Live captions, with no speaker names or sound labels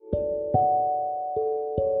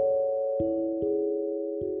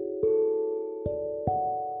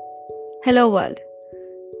Hello, world.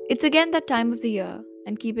 It's again that time of the year,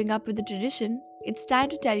 and keeping up with the tradition, it's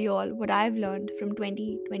time to tell you all what I've learned from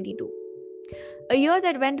 2022. A year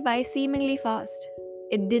that went by seemingly fast.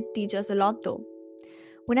 It did teach us a lot, though.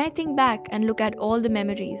 When I think back and look at all the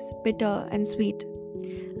memories, bitter and sweet,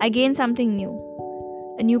 I gain something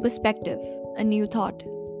new, a new perspective, a new thought.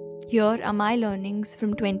 Here are my learnings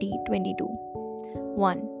from 2022.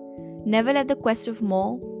 1. Never let the quest of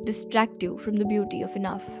more distract you from the beauty of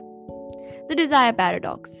enough. The desire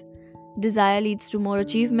paradox. Desire leads to more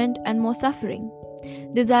achievement and more suffering.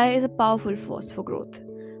 Desire is a powerful force for growth,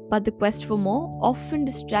 but the quest for more often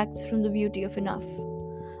distracts from the beauty of enough.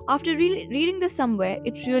 After reading this somewhere,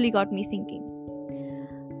 it really got me thinking.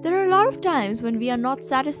 There are a lot of times when we are not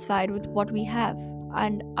satisfied with what we have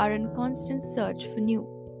and are in constant search for new.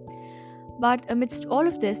 But amidst all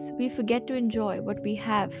of this, we forget to enjoy what we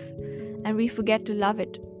have and we forget to love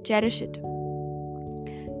it, cherish it.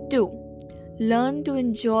 2. Learn to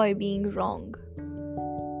enjoy being wrong.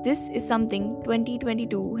 This is something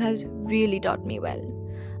 2022 has really taught me well.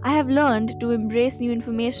 I have learned to embrace new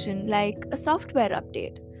information like a software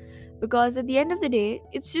update because at the end of the day,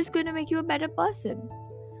 it's just going to make you a better person.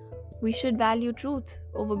 We should value truth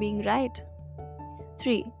over being right.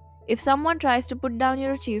 3. If someone tries to put down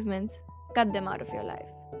your achievements, cut them out of your life.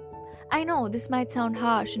 I know this might sound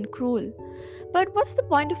harsh and cruel, but what's the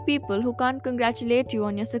point of people who can't congratulate you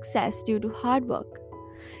on your success due to hard work?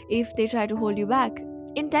 If they try to hold you back,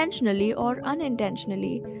 intentionally or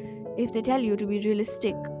unintentionally, if they tell you to be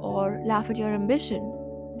realistic or laugh at your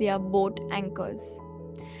ambition, they are boat anchors.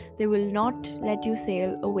 They will not let you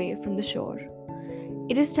sail away from the shore.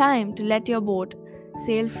 It is time to let your boat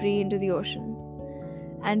sail free into the ocean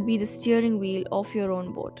and be the steering wheel of your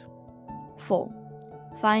own boat. 4.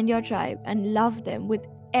 Find your tribe and love them with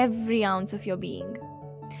every ounce of your being.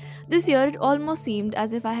 This year, it almost seemed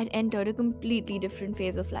as if I had entered a completely different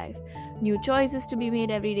phase of life. New choices to be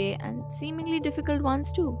made every day, and seemingly difficult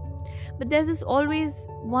ones too. But there's this always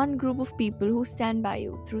one group of people who stand by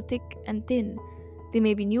you through thick and thin. They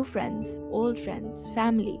may be new friends, old friends,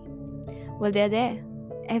 family. Well, they're there,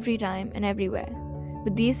 every time and everywhere.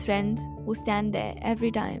 But these friends who stand there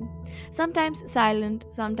every time, sometimes silent,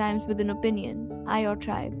 sometimes with an opinion, are your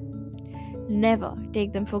tribe. Never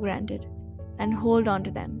take them for granted and hold on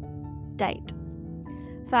to them tight.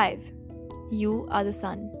 5. You are the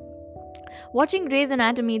sun. Watching Grey's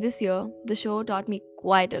Anatomy this year, the show taught me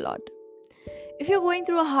quite a lot. If you're going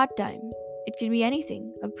through a hard time, it can be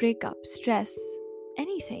anything, a breakup, stress,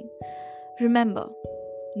 anything. Remember,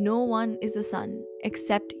 no one is the sun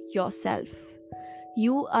except yourself.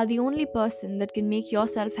 You are the only person that can make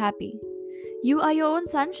yourself happy. You are your own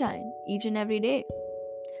sunshine each and every day.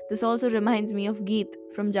 This also reminds me of Geet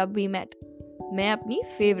from Jab We Met. मैं अपनी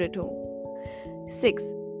favorite हूँ. 6.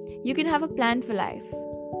 You can have a plan for life,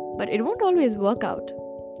 but it won't always work out.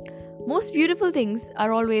 Most beautiful things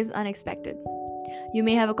are always unexpected. You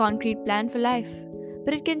may have a concrete plan for life,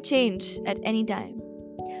 but it can change at any time.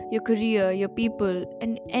 Your career, your people,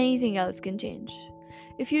 and anything else can change.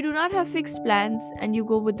 If you do not have fixed plans and you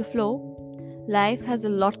go with the flow, life has a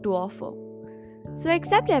lot to offer. So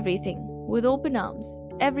accept everything with open arms,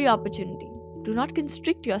 every opportunity. Do not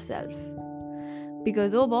constrict yourself.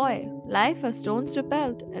 Because oh boy, life has stones to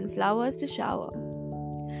pelt and flowers to shower.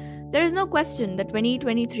 There is no question that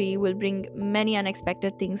 2023 will bring many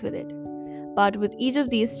unexpected things with it. But with each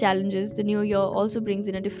of these challenges, the new year also brings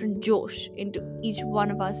in a different josh into each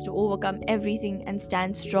one of us to overcome everything and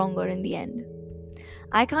stand stronger in the end.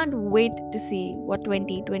 I can't wait to see what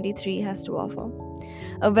 2023 has to offer.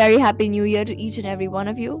 A very happy new year to each and every one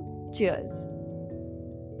of you. Cheers.